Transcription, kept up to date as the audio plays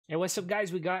Hey, what's up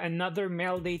guys? We got another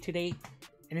mail day today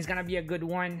and it's gonna be a good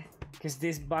one because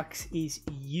this box is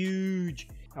huge.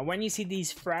 Now when you see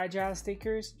these fragile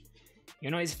stickers,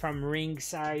 you know it's from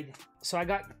Ringside. So I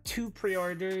got two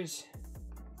pre-orders.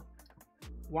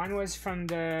 One was from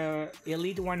the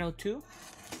Elite 102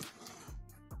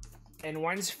 and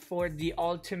one's for the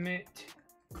Ultimate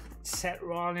Seth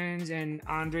Rollins and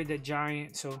Andre the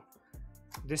Giant. So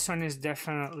this one is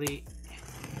definitely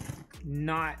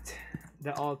not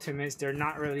the Ultimates. They're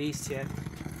not released yet.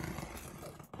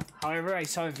 However, I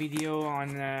saw a video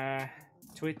on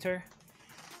Twitter,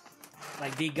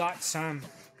 like they got some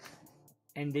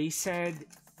and they said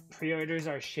pre-orders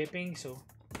are shipping, so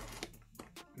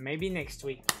maybe next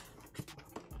week.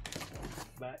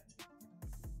 But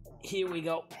here we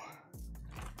go.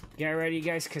 Get ready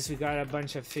guys, because we got a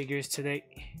bunch of figures today.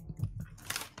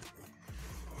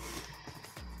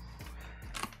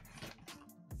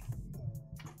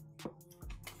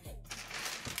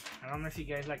 I don't know if you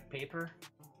guys like paper.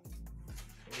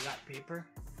 We got paper.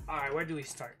 Alright, where do we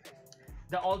start?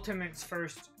 The Ultimates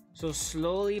first. So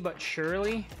slowly but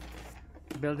surely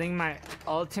building my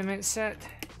Ultimate set.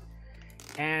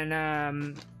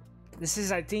 And this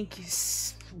is, I think,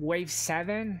 Wave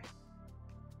 7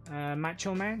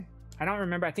 Macho Man. I don't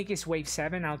remember. I think it's Wave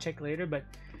 7. I'll check later. But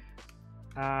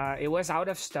it was out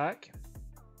of stock.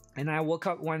 And I woke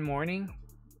up one morning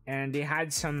and they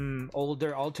had some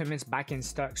older Ultimates back in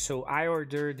stock. So I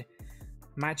ordered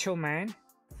Macho Man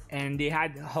and they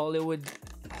had Hollywood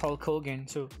Hulk Hogan.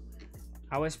 So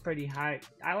I was pretty hyped.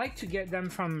 I like to get them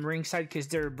from Ringside because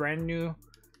they're brand new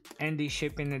and they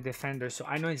ship in the Defender. So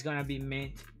I know it's gonna be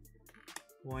mint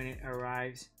when it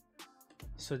arrives.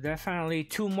 So definitely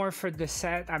two more for the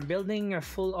set. I'm building a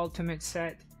full Ultimate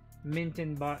set, mint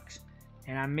in box,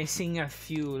 and I'm missing a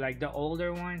few, like the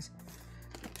older ones.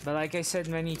 But like I said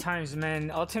many times, man,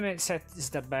 Ultimate set is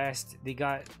the best. They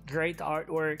got great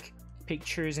artwork,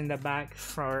 pictures in the back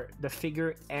for the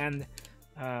figure and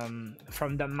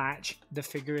from the match the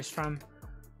figure is from.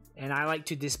 And I like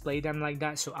to display them like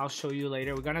that, so I'll show you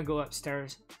later. We're gonna go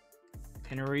upstairs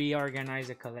and reorganize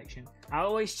the collection. I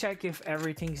always check if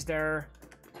everything's there,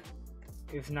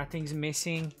 if nothing's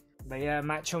missing. But yeah,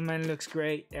 Macho Man looks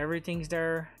great. Everything's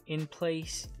there in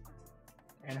place.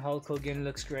 And Hulk Hogan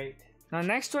looks great. Now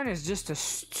next one is just a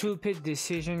stupid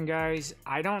decision, guys.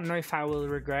 I don't know if I will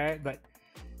regret it, but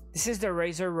this is the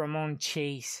Razor Ramon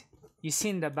Chase. You see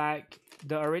in the back,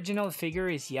 the original figure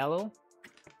is yellow.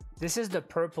 This is the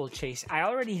purple Chase. I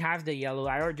already have the yellow.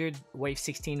 I ordered Wave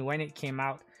 16 when it came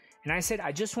out. And I said,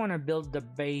 I just want to build the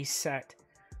base set.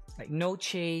 Like no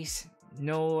Chase,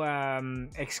 no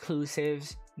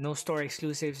exclusives, no store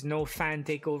exclusives, no fan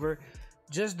takeover.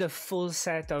 Just the full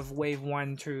set of Wave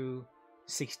 1 through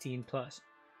 16 plus.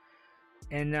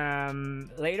 And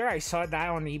later I saw that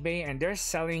on eBay and they're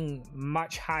selling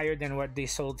much higher than what they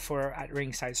sold for at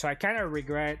Ringside. So I kind of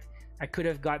regret. I could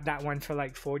have got that one for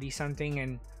like 40 something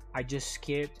and I just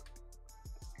skipped.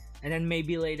 And then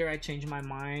maybe later I changed my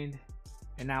mind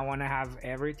and I want to have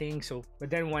everything. So but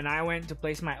then when I went to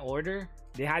place my order,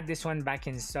 they had this one back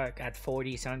in stock at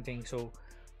 40 something. So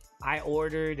I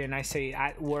ordered, and I say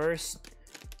at worst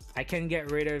I can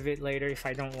get rid of it later if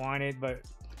I don't want it. But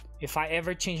if I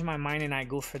ever change my mind and I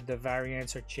go for the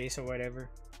variants or Chase or whatever,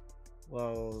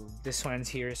 well, this one's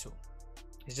here. So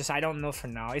it's just, I don't know for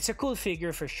now. It's a cool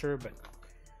figure for sure. But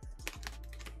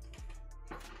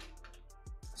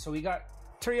so we got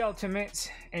 3 Ultimates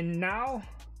and now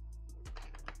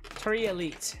 3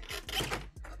 Elites.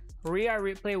 Rhea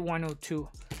Ripley 102.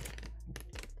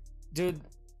 Dude,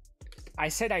 I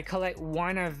said I collect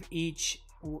one of each,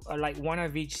 like one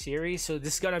of each series. So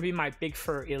this is gonna be my pick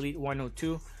for Elite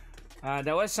 102.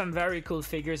 There was some very cool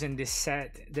figures in this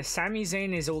set. The Sami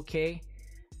Zayn is okay.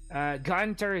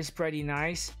 Gunter is pretty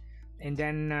nice. And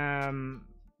then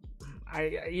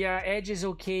Edge is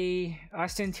okay.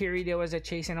 Austin Theory, there was a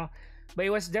Chase and all. But it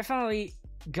was definitely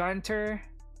Gunter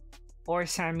or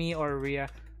Sami or Rhea.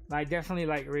 I definitely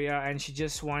like Rhea, and she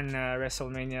just won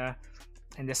WrestleMania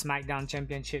and the SmackDown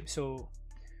Championship. So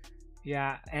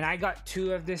yeah, and I got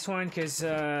 2 of this one because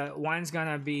one's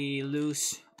gonna be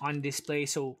loose on display.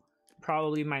 So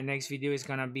probably my next video is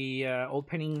gonna be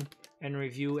opening and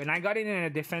review. And I got it in a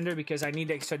Defender because I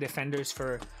need extra Defenders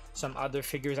for some other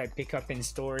figures I pick up in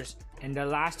stores. And the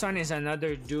last one is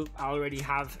another dupe. I already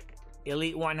have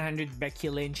Elite 100 Becky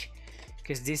Lynch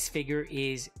because this figure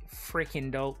is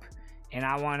freaking dope. And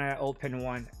I want to open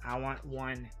one. I want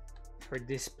one for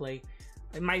display.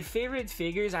 My favorite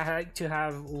figures, I like to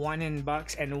have one in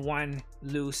box and one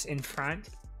loose in front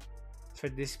for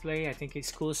display. I think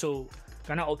it's cool. So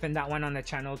gonna open that one on the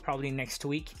channel probably next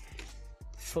week.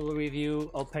 full review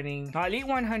opening. Elite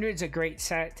 100 is a great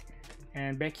set,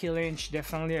 and Becky Lynch,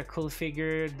 definitely a cool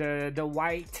figure. The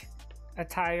white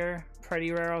attire,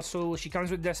 pretty rare also. She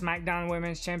comes with the SmackDown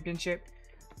Women's Championship.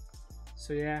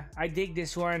 So yeah, I dig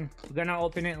this one. We're gonna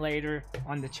open it later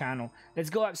on the channel. Let's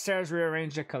go upstairs,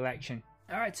 rearrange the collection.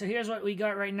 Alright, so here's what we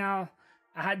got right now.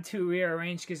 I had to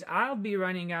rearrange because I'll be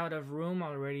running out of room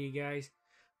already, guys.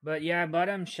 But yeah,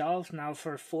 bottom shelf now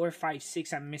for 4, 5,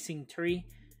 6. I'm missing 3.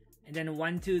 And then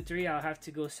 1, 2, 3, I'll have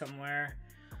to go somewhere.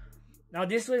 Now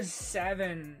this was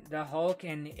 7, the Hulk,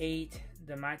 and 8,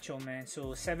 the Macho Man.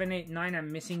 So 7, 8, 9,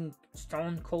 I'm missing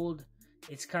Stone Cold.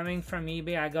 It's coming from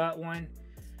eBay. I got one.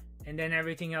 And then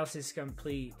everything else is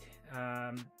complete.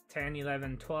 10,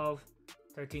 11, 12,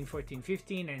 13, 14,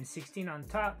 15, and 16 on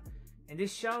top. And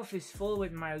this shelf is full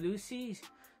with my Lucy's.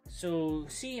 So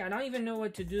see, I don't even know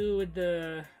what to do with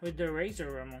the Razor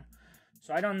Ramon.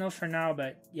 So I don't know for now,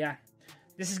 but yeah,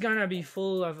 this is gonna be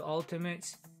full of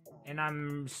Ultimates, and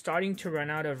I'm starting to run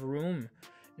out of room.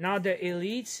 Now the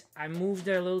Elites, I moved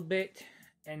a little bit,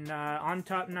 and on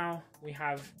top now we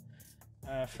have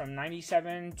from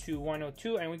 97 to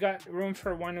 102, and we got room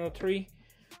for 103.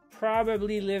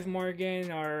 Probably Liv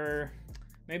Morgan or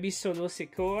maybe Solo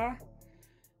Sikoa.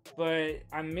 But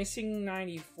I'm missing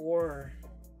 94,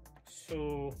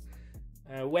 so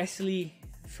Wesley,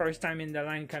 first time in the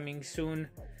line, coming soon,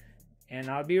 and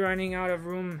I'll be running out of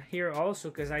room here also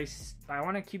because I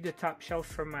want to keep the top shelf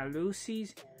for my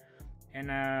Lucy's,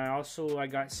 and also I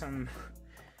got some.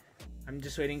 I'm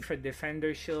just waiting for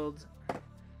Defender shields,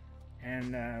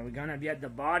 and we're gonna be at the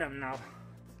bottom now.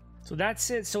 So that's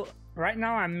it. So right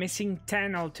now I'm missing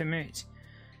 10 Ultimates.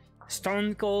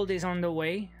 Stone Cold is on the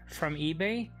way from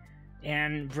eBay,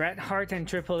 and Bret Hart and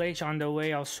Triple H on the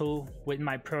way also, with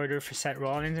my pre-order for Seth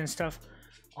Rollins and stuff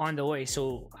on the way.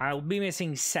 So I'll be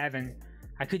missing 7.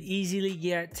 I could easily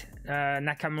get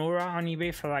Nakamura on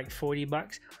eBay for like 40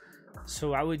 bucks.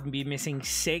 So I would be missing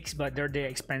 6, but they're the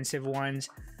expensive ones.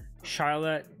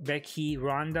 Charlotte, Becky,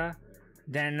 Ronda.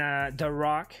 Then The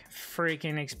Rock,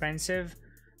 freaking expensive.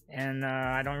 And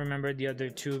I don't remember the other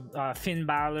 2. Finn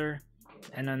Balor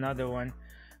and another one.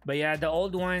 But yeah, the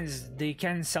old ones, they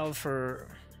can sell for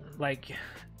like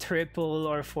 3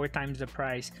 or 4 times the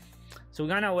price. So we're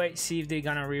gonna wait, see if they're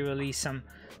gonna re-release some.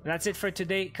 That's it for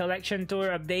today, collection tour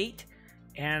update,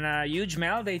 and huge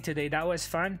mail day today. That was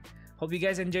fun. Hope you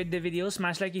guys enjoyed the video.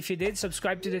 Smash like if you did.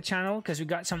 Subscribe to the channel because we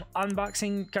got some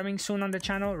unboxing coming soon on the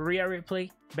channel. Rhea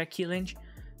Ripley, Becky Lynch.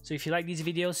 So if you like these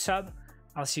videos, sub.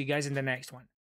 I'll see you guys in the next one.